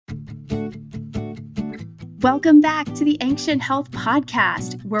Welcome back to the Ancient Health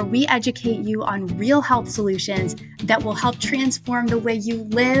Podcast, where we educate you on real health solutions that will help transform the way you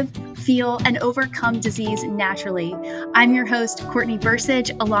live, feel, and overcome disease naturally. I'm your host, Courtney Bursage,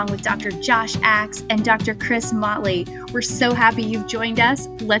 along with Dr. Josh Axe and Dr. Chris Motley. We're so happy you've joined us.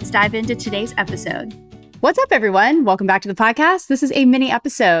 Let's dive into today's episode. What's up, everyone? Welcome back to the podcast. This is a mini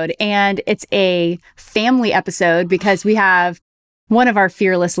episode, and it's a family episode because we have one of our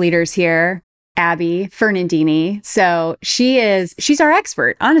fearless leaders here, Abby Fernandini. So she's our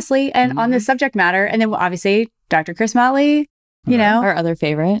expert, honestly, and on this subject matter. And then obviously Dr. Chris Motley, our other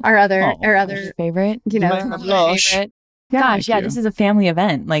favorite, favorite, favorite. Gosh, yeah, this is a family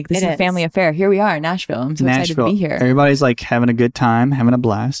event. Like this is a family affair. Here we are in Nashville. I'm so excited to be here. Everybody's like having a good time, having a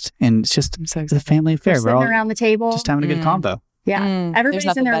blast, and it's just it's a family affair. We're all around the table, just having a good combo. Yeah,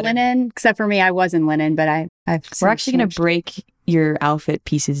 everybody's in their linen, except for me. I was in linen, but we're actually going to break your outfit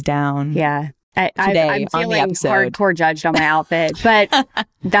pieces down. Yeah. I'm feeling hardcore judged on my outfit, but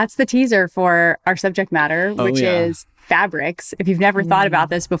that's the teaser for our subject matter, which is fabrics. If you've never thought about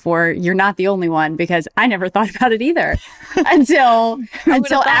this before, you're not the only one, because I never thought about it either until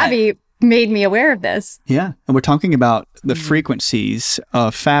Abby made me aware of this. Yeah. And we're talking about the frequencies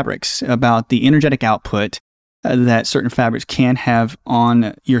of fabrics, about the energetic output that certain fabrics can have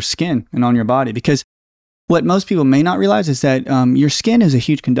on your skin and on your body, because what most people may not realize is that your skin is a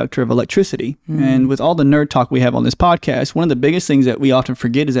huge conductor of electricity. And with all the nerd talk we have on this podcast, one of the biggest things that we often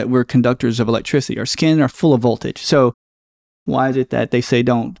forget is that we're conductors of electricity. Our skin are full of voltage. So why is it that they say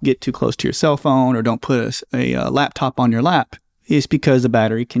don't get too close to your cell phone or don't put a laptop on your lap? It's because the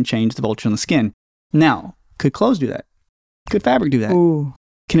battery can change the voltage on the skin. Now, could clothes do that? Could fabric do that? Ooh.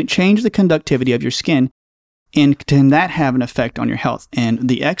 Can it change the conductivity of your skin? And can that have an effect on your health? And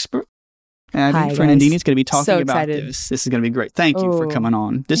the expert, Abby Fernandini, is going to be talking about this. This is going to be great. Thank you for coming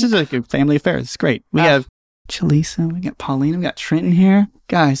on. This is a family affair. It's great. We have Chalisa, we got Paulina, we got Trenton here.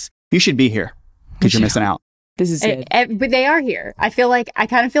 Guys, you should be here because you're missing out. This is good. But they are here. I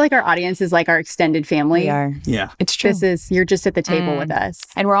kind of feel like our audience is like our extended family. We are. Yeah. It's true. You're just at the table with us.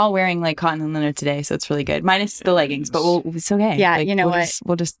 And we're all wearing like cotton and linen today, so it's really good. Minus the leggings, but it's okay. Yeah, like, you know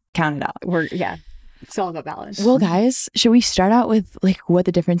we'll just count it out. It's all about balance. Well, guys, should we start out with like what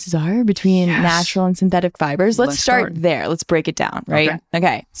the differences are between natural and synthetic fibers? Let's start there. Let's break it down, right?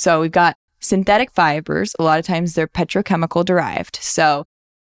 Okay. So we've got synthetic fibers. A lot of times they're petrochemical derived. So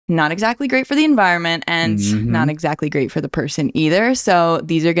not exactly great for the environment and not exactly great for the person either. So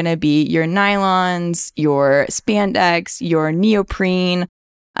these are going to be your nylons, your spandex, your neoprene,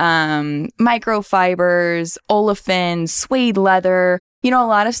 microfibers, olefins, suede leather. A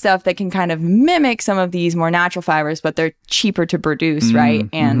lot of stuff that can kind of mimic some of these more natural fibers, but they're cheaper to produce, right?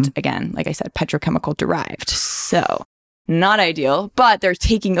 And again, like I said, petrochemical derived. So not ideal, but they're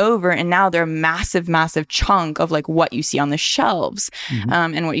taking over, and now they're a massive, massive chunk of like what you see on the shelves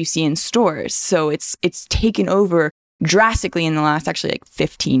and what you see in stores. So it's taken over drastically in the last actually like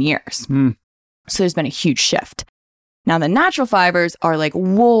 15 years. So there's been a huge shift. Now the natural fibers are like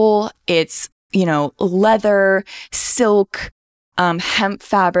wool, it's, leather, silk, hemp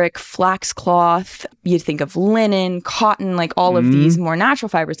fabric, flax cloth. You think of linen, cotton, like all of these more natural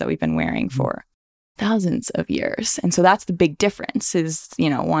fibers that we've been wearing for thousands of years. And so that's the big difference is,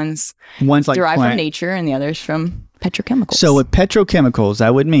 one's like derived from nature and the other's from petrochemicals. So with petrochemicals,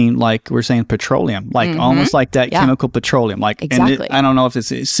 that would mean like we're saying petroleum, like almost like that chemical petroleum. Like exactly. And I don't know if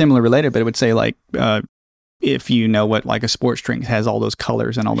it's similar related, but it would say like if you know what like a sports drink has all those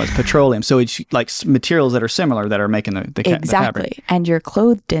colors and all that petroleum. So it's like materials that are similar that are making the fabric. And you're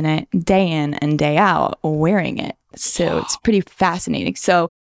clothed in it day in and day out wearing it. So it's pretty fascinating. So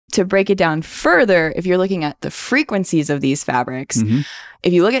to break it down further, if you're looking at the frequencies of these fabrics,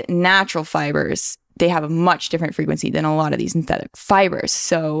 if you look at natural fibers, they have a much different frequency than a lot of these synthetic fibers.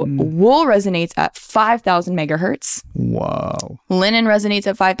 So wool resonates at 5,000 megahertz. Wow. Linen resonates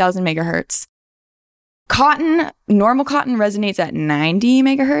at 5,000 megahertz. Normal cotton resonates at 90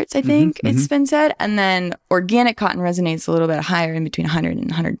 megahertz, I think it's been said. And then organic cotton resonates a little bit higher in between 100 and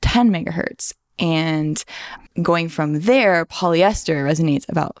 110 megahertz. And going from there, polyester resonates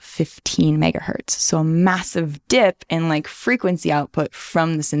about 15 megahertz. So a massive dip in like frequency output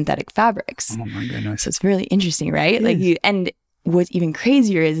from the synthetic fabrics. Oh my goodness. So it's really interesting, right? And what's even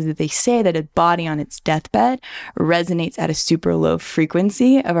crazier is that they say that a body on its deathbed resonates at a super low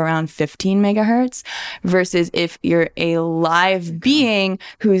frequency of around 15 megahertz versus if you're a live being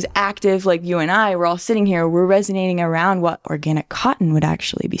who's active like you and I, we're all sitting here, we're resonating around what organic cotton would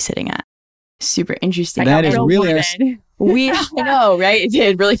actually be sitting at. Super interesting. That is really I know, right? It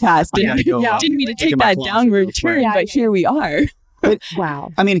did really fast. Didn't mean to take that downward turn, but here we are.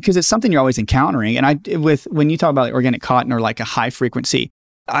 Wow. I mean, because it's something you're always encountering. And when you talk about like organic cotton or like a high frequency,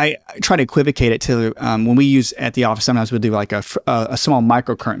 I try to equivocate it to when we use at the office, sometimes we'll do like a small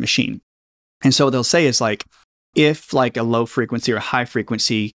microcurrent machine. And so they'll say it's like, if like a low frequency or high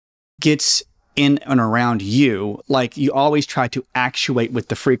frequency gets in and around you, like you always try to actuate with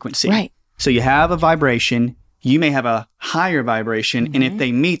the frequency. Right. So you have a vibration, you may have a higher vibration, and if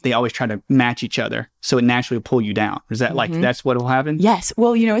they meet, they always try to match each other. So it naturally will pull you down. Is that like, that's what will happen? Yes.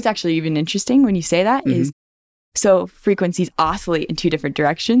 Well, it's actually even interesting when you say that is, so frequencies oscillate in two different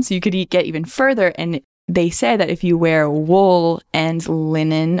directions. So you could get even further. And they say that if you wear wool and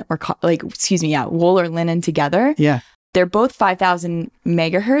linen wool or linen together, they're both 5,000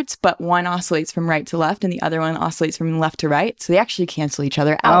 megahertz, but one oscillates from right to left and the other one oscillates from left to right. So they actually cancel each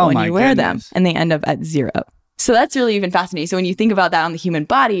other out when you wear them, and they end up at zero. So that's really even fascinating. So when you think about that on the human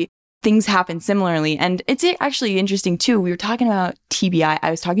body, things happen similarly. And it's actually interesting too. We were talking about TBI.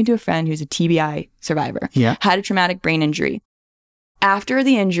 I was talking to a friend who's a TBI survivor, had a traumatic brain injury. After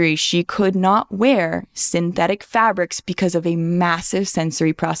the injury, she could not wear synthetic fabrics because of a massive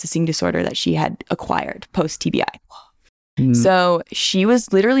sensory processing disorder that she had acquired post-TBI. So she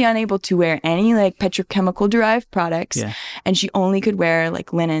was literally unable to wear any like petrochemical derived products, and she only could wear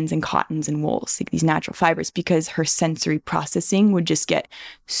like linens and cottons and wools, like these natural fibers, because her sensory processing would just get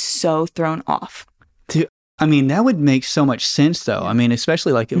so thrown off. I mean, that would make so much sense, though. I mean,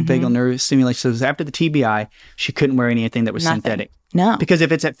 especially like vagal nerve stimulation. So after the TBI, she couldn't wear anything that was synthetic. No. Because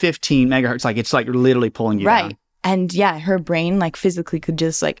if it's at 15 megahertz, like it's like literally pulling you down. And her brain like physically could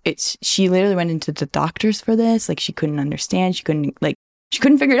just like she literally went into the doctors for this. Like she couldn't understand. She couldn't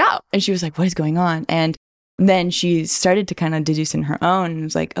figure it out. And she was like, what is going on? And then she started to kind of deduce in her own and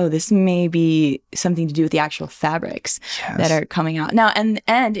was like, oh, this may be something to do with the actual fabrics that are coming out. Now,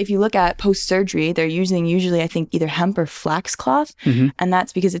 and if you look at post-surgery, they're using usually, I think, either hemp or flax cloth. And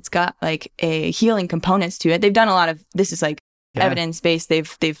that's because it's got like a healing components to it. They've done a lot of, this is like evidence-based.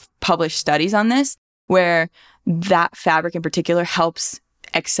 They've published studies on this where that fabric in particular helps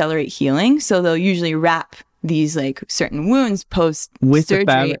accelerate healing. So they'll usually wrap these like certain wounds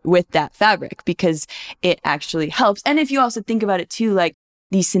post-surgery with that fabric because it actually helps. And if you also think about it too, like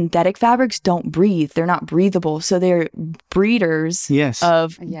these synthetic fabrics don't breathe. They're not breathable. So they're breeders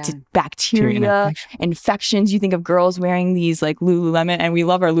of bacteria, infections. You think of girls wearing these like Lululemon, and we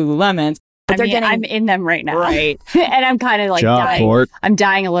love our Lululemons. I'm in them right now. Right. And I'm kind of like dying. I'm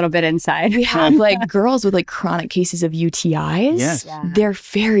dying a little bit inside. We have like girls with like chronic cases of UTIs. Yes. They're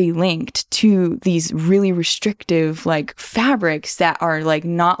very linked to these really restrictive like fabrics that are like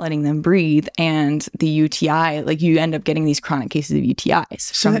not letting them breathe, and the UTI, like you end up getting these chronic cases of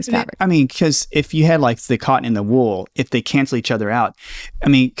UTIs from this fabric. I mean, because if you had like the cotton and the wool, if they cancel each other out, I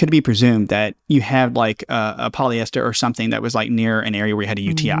mean, could it be presumed that you had like a polyester or something that was like near an area where you had a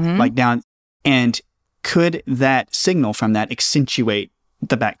UTI, like down. And could that signal from that accentuate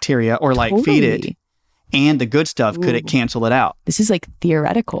the bacteria or like feed it? And the good stuff, could it cancel it out? This is like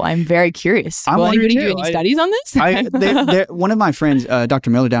theoretical. I'm very curious. Will anybody do any studies on this? One of my friends, Dr.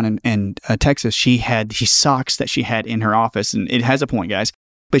 Miller down in Texas, she had these socks that she had in her office. And it has a point, guys.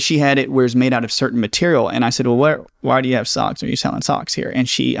 But she had it where it's made out of certain material. And I said, well, why do you have socks? Are you selling socks here? And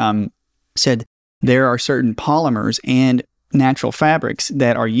she said, there are certain polymers and natural fabrics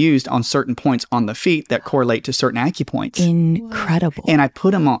that are used on certain points on the feet that correlate to certain acupoints. Incredible. And I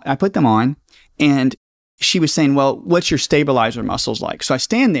put them on, and she was saying, well, what's your stabilizer muscles like? So I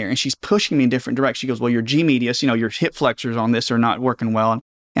stand there and she's pushing me in different directions. She goes, well, your G medius, your hip flexors on this are not working well.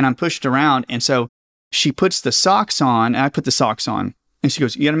 And I'm pushed around. And so she puts the socks on, and I put the socks on. And she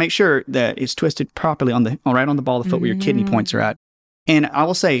goes, you got to make sure that it's twisted properly right on the ball of the foot where your kidney points are at. And I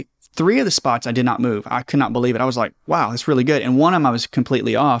will say, 3 of the spots I did not move. I could not believe it. I was like, wow, that's really good. And one of them I was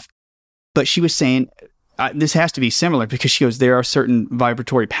completely off. But she was saying, this has to be similar, because she goes, there are certain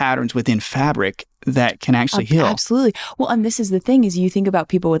vibratory patterns within fabric that can actually heal. Absolutely. Well, and this is the thing, is you think about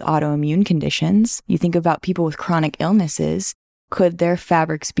people with autoimmune conditions, you think about people with chronic illnesses. Could their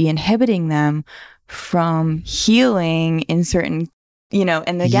fabrics be inhibiting them from healing in certain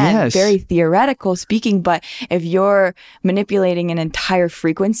and again, very theoretical speaking, but if you're manipulating an entire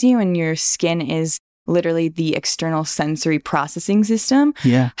frequency when your skin is literally the external sensory processing system,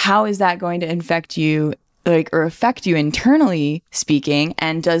 how is that going to infect you, or affect you internally speaking?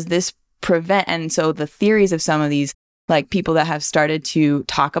 And does this prevent? And so the theories of some of these like people that have started to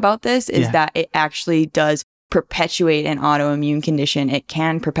talk about this is that it actually does perpetuate an autoimmune condition. It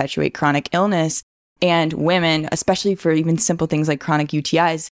can perpetuate chronic illness. And women, especially for even simple things like chronic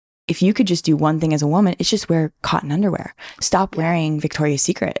UTIs, if you could just do one thing as a woman, it's just wear cotton underwear. Stop wearing Victoria's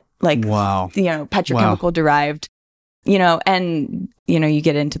Secret, like petrochemical derived and you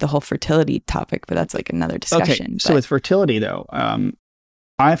get into the whole fertility topic, but that's like another discussion. Okay, so with fertility though,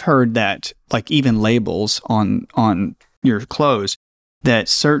 I've heard that like even labels on your clothes, that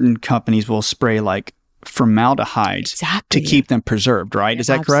certain companies will spray like formaldehydes to keep them preserved, right? Is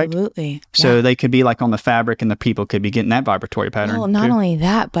that correct? Absolutely. So they could be like on the fabric and the people could be getting that vibratory pattern. Well, not only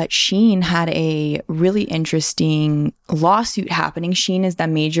that, but Shein had a really interesting lawsuit happening. Shein is the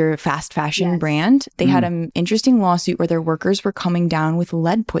major fast fashion brand. They had an interesting lawsuit where their workers were coming down with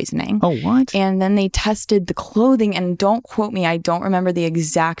lead poisoning. Oh, what? And then they tested the clothing, and don't quote me, I don't remember the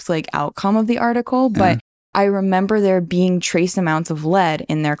exact like outcome of the article, but I remember there being trace amounts of lead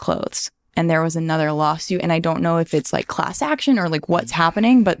in their clothes. And there was another lawsuit, and I don't know if it's like class action or like what's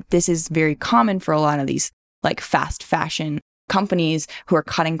happening, but this is very common for a lot of these like fast fashion companies who are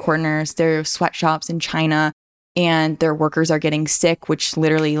cutting corners. They're sweatshops in China, and their workers are getting sick, which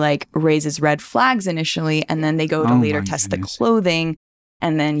literally like raises red flags initially. And then they go to later test the clothing.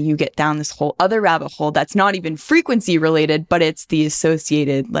 And then you get down this whole other rabbit hole that's not even frequency related, but it's the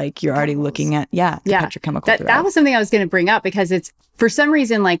associated, like you're already looking at, petrochemical. That was something I was going to bring up, because it's, for some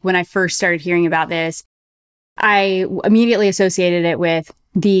reason, like when I first started hearing about this, I immediately associated it with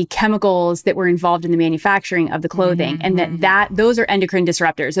the chemicals that were involved in the manufacturing of the clothing, and that those are endocrine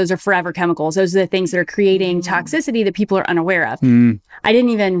disruptors. Those are forever chemicals. Those are the things that are creating toxicity that people are unaware of. I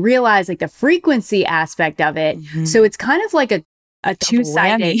didn't even realize like the frequency aspect of it. So it's kind of like a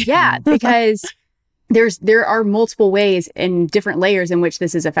two-sided, because there are multiple ways and different layers in which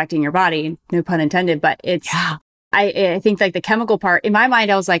this is affecting your body, no pun intended, but it's I think like the chemical part, in my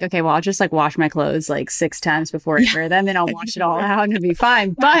mind I was like, okay, well, I'll just like wash my clothes like 6 times before I wear them, and I'll wash it all out and it'll be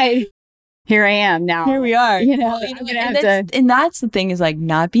fine. But here I am now. Here we are. And that's the thing, is like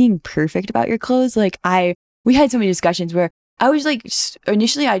not being perfect about your clothes. Like we had so many discussions where I was like,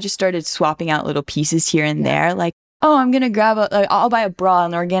 initially I just started swapping out little pieces here and there, like, oh, I'm going to grab I'll buy a bra,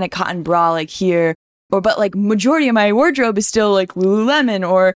 an organic cotton bra like here. But like majority of my wardrobe is still like Lululemon,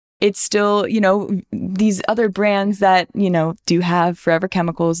 or it's still, these other brands that, do have forever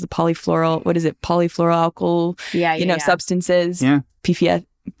chemicals, the polyfluoroalkyl substances, PFAs,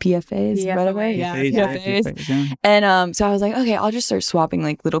 whatever. PFAs. And so I was like, okay, I'll just start swapping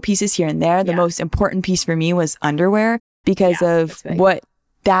like little pieces here and there. The most important piece for me was underwear, because of what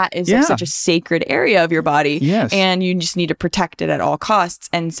that is like such a sacred area of your body. Yes. And you just need to protect it at all costs.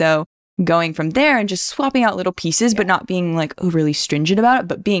 And so going from there and just swapping out little pieces, but not being like overly stringent about it,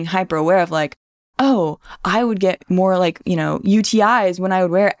 but being hyper aware of like, oh, I would get more like, UTIs when I would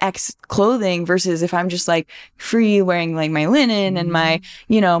wear X clothing versus if I'm just like free wearing like my linen and my,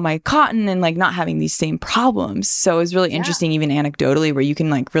 my cotton, and like not having these same problems. So it was really interesting, even anecdotally, where you can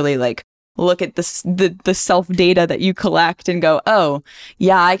like really like look at the self data that you collect and go, oh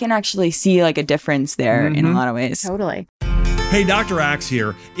yeah, I can actually see like a difference there in a lot of ways. Totally. Hey, Dr. Axe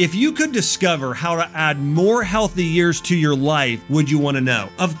here. If you could discover how to add more healthy years to your life, would you want to know?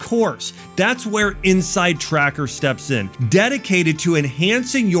 Of course, that's where Inside Tracker steps in, dedicated to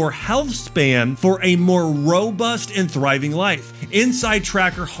enhancing your health span for a more robust and thriving life. Inside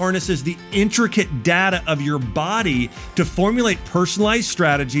Tracker harnesses the intricate data of your body to formulate personalized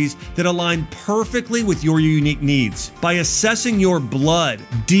strategies that align perfectly with your unique needs. By assessing your blood,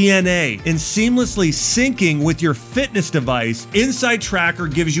 DNA, and seamlessly syncing with your fitness device, Inside Tracker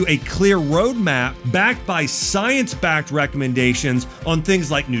gives you a clear roadmap backed by science-backed recommendations on things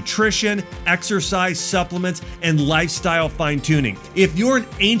like nutrition, exercise, supplements, and lifestyle fine-tuning. If you're an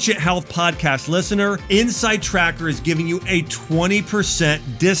Ancient Health podcast listener, Inside Tracker is giving you a 20%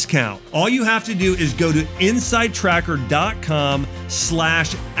 discount. All you have to do is go to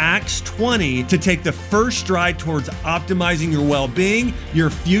insidetracker.com/axe20 to take the first stride towards optimizing your well-being. Your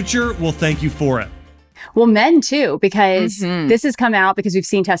future will thank you for it. Well, men too, because this has come out because we've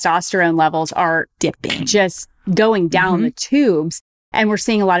seen testosterone levels are dipping, just going down the tubes. And we're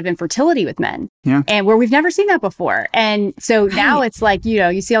seeing a lot of infertility with men. Yeah. And where we've never seen that before. And so now it's like,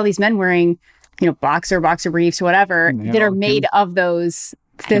 you see all these men wearing, boxer briefs, whatever, that are made of those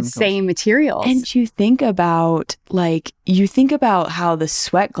the same materials. And you think about how the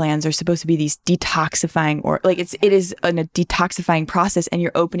sweat glands are supposed to be these detoxifying, or like it is a detoxifying process, and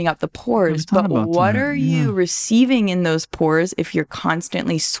you're opening up the pores. But what are you receiving in those pores if you're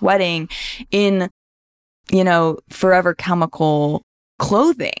constantly sweating in, forever chemical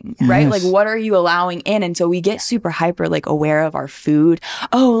clothing, right? Like, what are you allowing in? And so we get super hyper, like, aware of our food.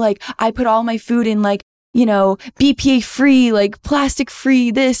 Oh, like I put all my food in like, BPA free, like plastic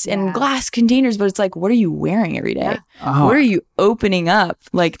free this and glass containers, but it's like, what are you wearing every day? What are you opening up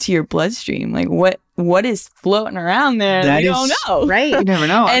like to your bloodstream? Like what is floating around there? You don't know. Right. You never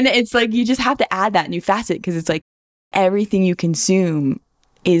know. And it's like, you just have to add that new facet, because it's like, everything you consume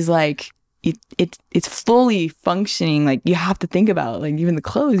is like it's fully functioning. Like you have to think about like even the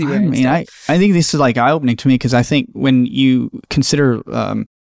clothes you wear. I mean, I think this is like eye-opening to me because I think when you consider,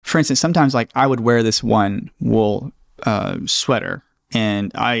 for instance, sometimes like I would wear this one wool sweater,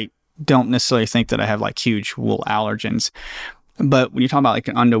 and I don't necessarily think that I have like huge wool allergens. But when you're talking about like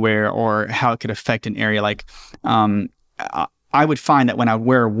an underwear or how it could affect an area, like I would find that when I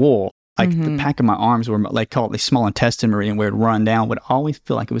wear wool, like the back of my arms were like called the small intestine meridian where it would run down would always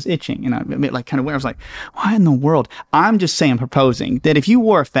feel like it was itching. And I like kind of where I was like, why in the world? I'm just saying, proposing that if you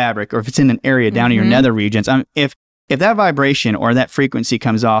wore a fabric or if it's in an area down in your nether regions, if that vibration or that frequency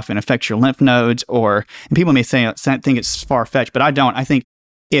comes off and affects your lymph nodes, and people may think it's far-fetched, but I don't. I think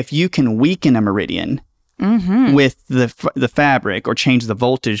if you can weaken a meridian with the fabric or change the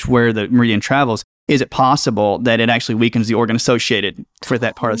voltage where the meridian travels, is it possible that it actually weakens the organ associated for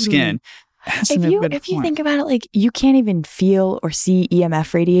that part of the skin? If you think about it, like you can't even feel or see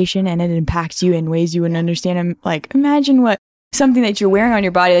EMF radiation and it impacts you in ways you wouldn't understand. Like imagine something that you're wearing on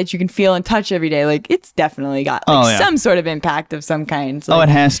your body that you can feel and touch every day. Like it's definitely got some sort of impact of some kind. So, it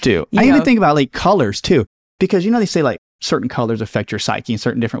has to. I even think about like colors too, because they say like certain colors affect your psyche in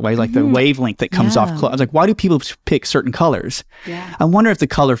certain different ways, like the wavelength that comes off clothes. I was like, why do people pick certain colors? Yeah. I wonder if the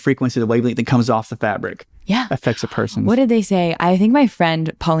color frequency, the wavelength that comes off the fabric affects a person. What did they say? I think my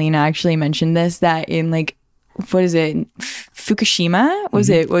friend Paulina actually mentioned this, that in like, what is it? Fukushima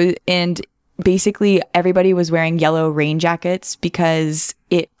and basically everybody was wearing yellow rain jackets because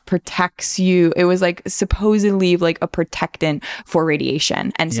it protects you. It was like supposedly like a protectant for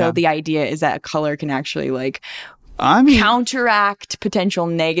radiation. And so the idea is that a color can actually like counteract potential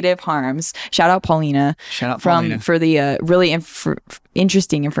negative harms. Shout out Paulina. For the really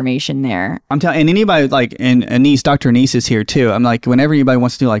interesting information there. I'm telling, and anybody like, and Anise, Dr. Anise is here too. I'm like, whenever anybody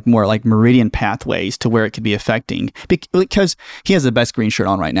wants to do like more like meridian pathways to where it could be affecting, because he has the best green shirt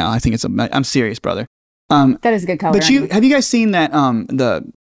on right now. I think I'm serious, brother. That is a good color. But have you guys seen that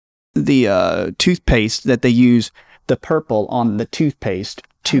the toothpaste that they use the purple on the toothpaste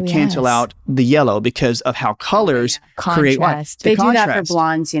to cancel out the yellow because of how colors create what? They do that for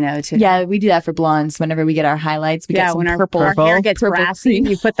blondes, too. Yeah, we do that for blondes whenever we get our highlights. We get some when purple. Our hair gets brassy,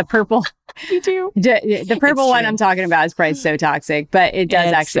 you put the purple. You do. The purple one I'm talking about is probably so toxic, but it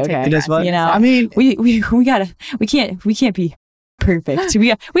does actually take it does what? I mean, we can't be perfect.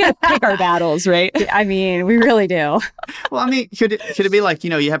 We gotta pick our battles, right? I mean, we really do. Well, I mean, should it be like,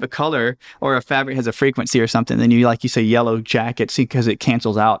 you have a color or a fabric has a frequency or something, then you like you say yellow jacket, because it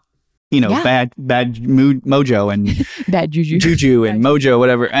cancels out, bad mood mojo and bad juju and mojo,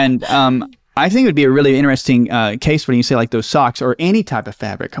 whatever. And I think it would be a really interesting case when you say like those socks or any type of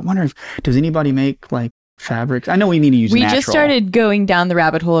fabric. I wonder does anybody make like fabrics? I know we need to use natural. We just started going down the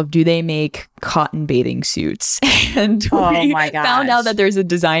rabbit hole of do they make cotton bathing suits? And we found out that there's a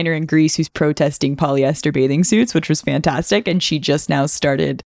designer in Greece who's protesting polyester bathing suits, which was fantastic. And she just now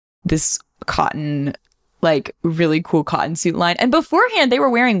started this cotton, like really cool cotton suit line. And beforehand, they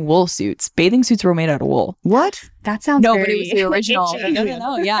were wearing wool suits. Bathing suits were made out of wool. What? That sounds but it was the original.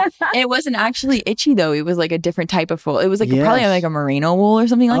 No, yeah. It wasn't actually itchy though. It was like a different type of wool. It was like probably like a merino wool or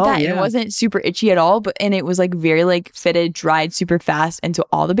something like that. Yeah. And it wasn't super itchy at all, and it was like very like fitted, dried super fast. And so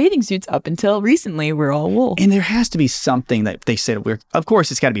all the bathing suits up until recently were all wool. And there has to be something that they said of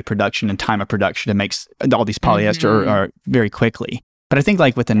course it's got to be production and time of production that makes all these polyester are very quickly. But I think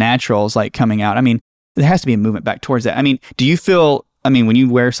like with the naturals like coming out, I mean, there has to be a movement back towards that. I mean, do you feel, when you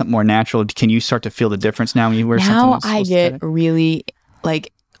wear something more natural, can you start to feel the difference now when you wear something else? Now I get really,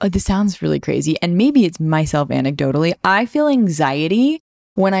 like, this sounds really crazy, and maybe it's myself anecdotally. I feel anxiety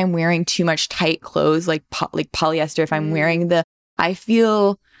when I'm wearing too much tight clothes, like polyester. If I'm wearing I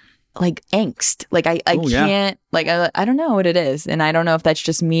feel like angst. Like I can't, like, I don't know what it is. And I don't know if that's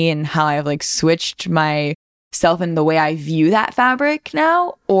just me and how I've like switched my self in the way I view that fabric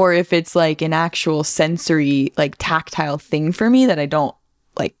now, or if it's like an actual sensory, like tactile thing for me that I don't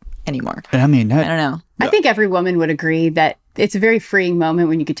like anymore. I mean, I don't know. I think every woman would agree that it's a very freeing moment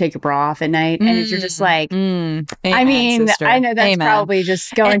when you could take your bra off at night and you're just like, Amen, I mean, sister. I know that's probably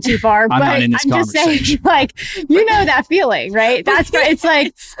just going too far, but I'm just saying, like, that feeling, right? That's it's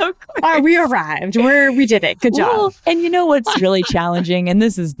like, so we arrived, we did it. Good job. Well, and you know what's really challenging, and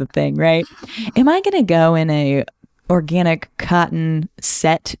this is the thing, right? Am I going to go in a organic cotton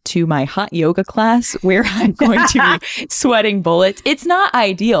set to my hot yoga class where I'm going to be sweating bullets? It's not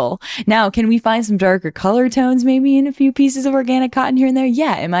ideal. Now, can we find some darker color tones maybe in a few pieces of organic cotton here and there?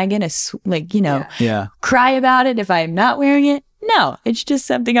 Yeah. Am I going to cry about it if I'm not wearing it? no, it's just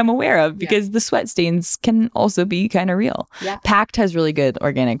something I'm aware of because the sweat stains can also be kind of real. Yeah. Pact has really good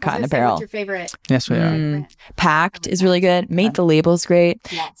organic cotton apparel. What's your favorite? Yes, we are. Pact is really good. Mate the Label's great.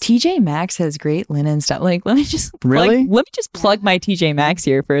 Yes. TJ Maxx has great linen stuff. Like, let me just plug my TJ Maxx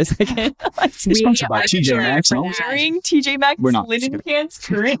here for a second. Sponsored by TJ Maxx. Wearing TJ Maxx We're not. linen pants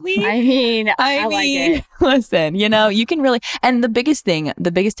currently. I mean, I like it. Listen, you can really, and the biggest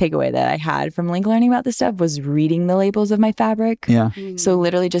takeaway that I had from like learning about this stuff was reading the labels of my fabric. Yeah. So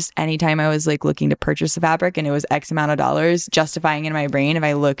literally just anytime I was like looking to purchase a fabric and it was X amount of dollars, justifying in my brain, if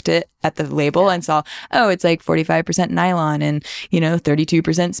I looked at the label and saw, oh, it's like 45% nylon and, 32%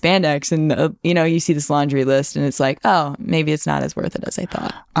 spandex. And, you see this laundry list and it's like, oh, maybe it's not as worth it as I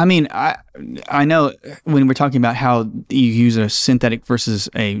thought. I mean, I know when we're talking about how you use a synthetic versus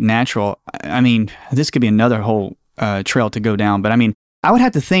a natural, I mean, this could be another whole trail to go down. But I mean, I would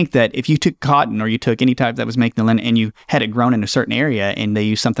have to think that if you took cotton or you took any type that was making the linen and you had it grown in a certain area and they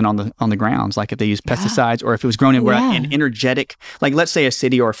used something on the grounds, like if they used pesticides or if it was grown in where an energetic, like let's say a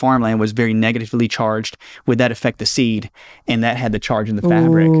city or a farmland was very negatively charged, would that affect the seed and that had the charge in the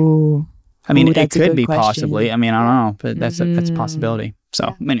fabric? Ooh. I mean, it That's a could good be question. possibly. I mean, I don't know, but that's a possibility.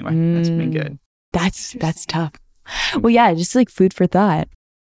 So anyway, that's been good. That's tough. Well, yeah, just like food for thought.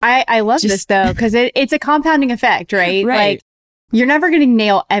 I love this though, because it's a compounding effect, right? Right. Like you're never going to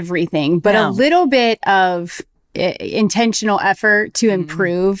nail everything, but No. a little bit of intentional effort to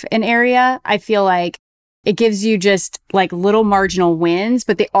improve an area, I feel like it gives you just like little marginal wins,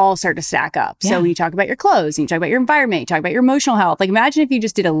 but they all start to stack up. Yeah. So when you talk about your clothes, and you talk about your environment, you talk about your emotional health, like imagine if you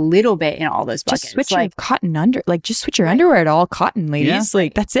just did a little bit in all those buckets. Just switch like your cotton just switch your underwear to all cotton, ladies. Yeah.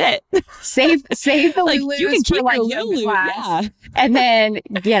 Like that's it. save the Like Lulus you can keep for like your yoga Lulu, class. yeah. And then,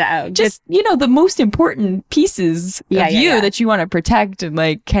 Just the most important pieces of you that you want to protect and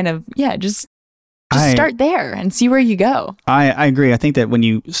like kind of just start there and see where you go. I agree. I think that when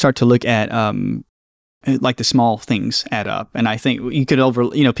you start to look at like the small things add up, and I think you could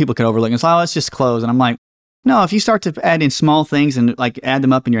people could overlook and say, oh, it's just clothes, and I'm like, no, if you start to add in small things and like add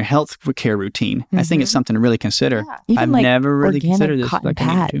them up in your health care routine, I think it's something to really consider. Even I've like never really organic considered this. cotton like I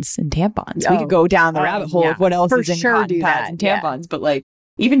need to. pads and tampons. We could go down the rabbit hole of what else is in cotton pads and tampons, but like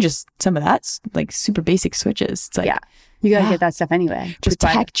even just some of that's like super basic switches. It's like you got to get that stuff anyway.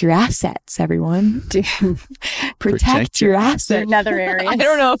 Protect your assets, everyone. Protect your assets. Another area. I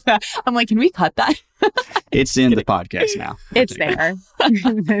don't know if I'm like, can we cut that? It's in the podcast now. It's there.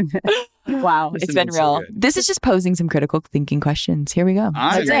 Wow. It's been real. So this is just posing some critical thinking questions. Here we go.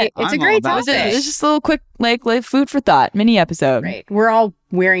 That's it. It's a great topic. It's just a little quick, like food for thought mini episode. Right. We're all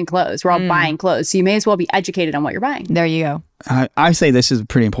wearing clothes. We're all buying clothes. So you may as well be educated on what you're buying. There you go. I say this is a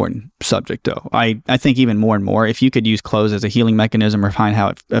pretty important subject, though. I think even more and more, if you could use clothes as a healing mechanism or find how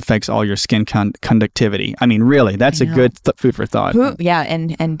it affects all your skin conductivity, I mean, really, that's a good food for thought.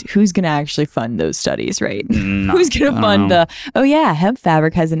 And who's going to actually fund those studies, right? No, Who's going to fund hemp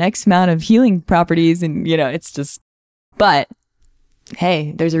fabric has an X amount of healing properties and, it's just, but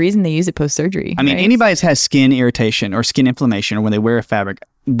hey, there's a reason they use it post-surgery. I mean, right? anybody that has skin irritation or skin inflammation or when they wear a fabric,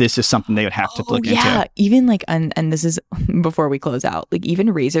 this is something they would have to look into. Even like, and this is before we close out, like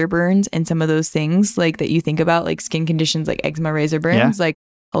even razor burns and some of those things like that you think about, like skin conditions like eczema, razor burns, like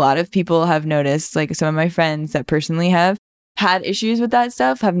a lot of people have noticed, like some of my friends that personally have had issues with that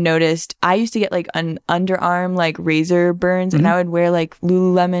stuff have noticed. I used to get like an underarm like razor burns and I would wear like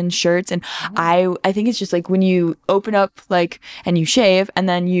Lululemon shirts and I think it's just like when you open up like and you shave and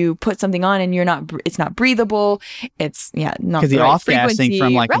then you put something on and it's not breathable, it's not because the off-gassing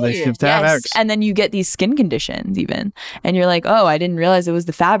from like the fabrics. And then you get these skin conditions even and you're like, oh, I didn't realize it was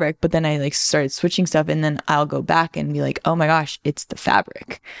the fabric, but then I like started switching stuff and then I'll go back and be like, oh my gosh, it's the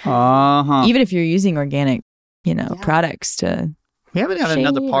fabric. Even if you're using organic products to. We haven't had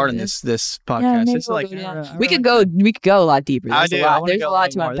another part in this podcast. It's like we could go a lot deeper. There's a lot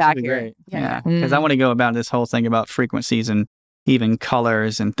to unpack here. Yeah, because I want to go about this whole thing about frequencies and even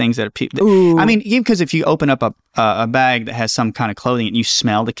colors and things that are people. I mean, even because if you open up a bag that has some kind of clothing and you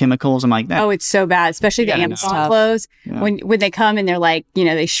smell the chemicals, I'm like that. Oh, it's so bad, especially the Amazon clothes. Yeah. When they come and they're like,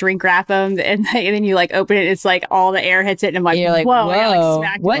 they shrink wrap them and then you like open it, it's like all the air hits it, and I'm like, you're like, whoa,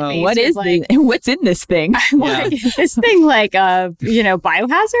 what is like, what's in this thing? Like, this thing like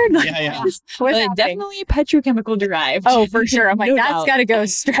biohazard? Yeah. Definitely petrochemical derived. Oh, for sure. I'm like, that's got to go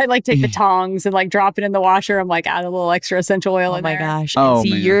straight. Like take the tongs and like drop it in the washer. I'm like, add a little extra essential oil in there. Oh my gosh. Oh,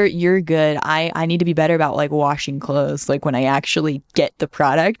 see, you're good. I need to be better about like washing clothes, like when I actually get the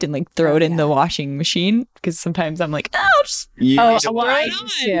product and like throw it in the washing machine, because sometimes I'm like, I used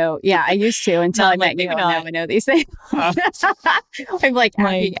to. Yeah, I used to until I met you. Now I know these things. I'm like,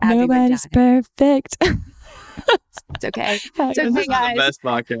 nobody's perfect. It's okay. It's okay, guys. The best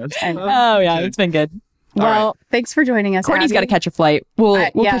podcast. Oh yeah, it's been good. Well, thanks for joining us. Courtney's Abby. got to catch a flight. We'll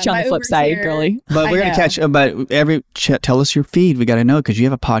put you on the flip Uber's side, here. girly. But we're gonna catch. But tell us your feed. We got to know because you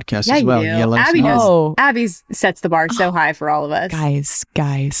have a podcast as well. You do. Yeah, let us Abby know. knows. Abby sets the bar so high for all of us.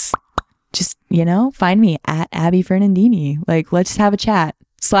 Guys, just find me at Abby Fernandini. Like, let's have a chat.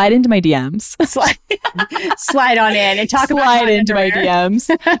 Slide into my DMs. Slide on in and talk about Slide into my underwear.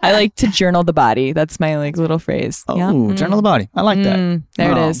 DMs. I like to journal the body. That's my little phrase. Oh, Yeah. journal the body. I like that.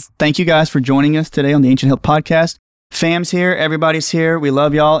 There it is. Thank you guys for joining us today on the Ancient Health Podcast. Fam's here. Everybody's here. We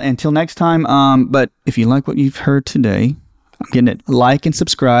love y'all. Until next time. But if you like what you've heard today, I'm getting it. Like and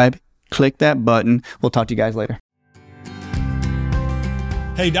subscribe. Click that button. We'll talk to you guys later.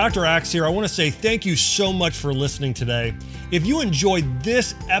 Hey, Dr. Axe here. I want to say thank you so much for listening today. If you enjoyed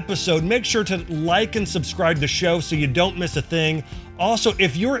this episode, make sure to like and subscribe to the show so you don't miss a thing. Also,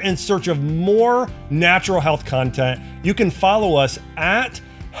 if you're in search of more natural health content, you can follow us at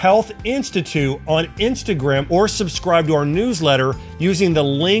Health Institute on Instagram or subscribe to our newsletter using the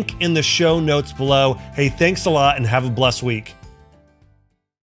link in the show notes below. Hey, thanks a lot and have a blessed week.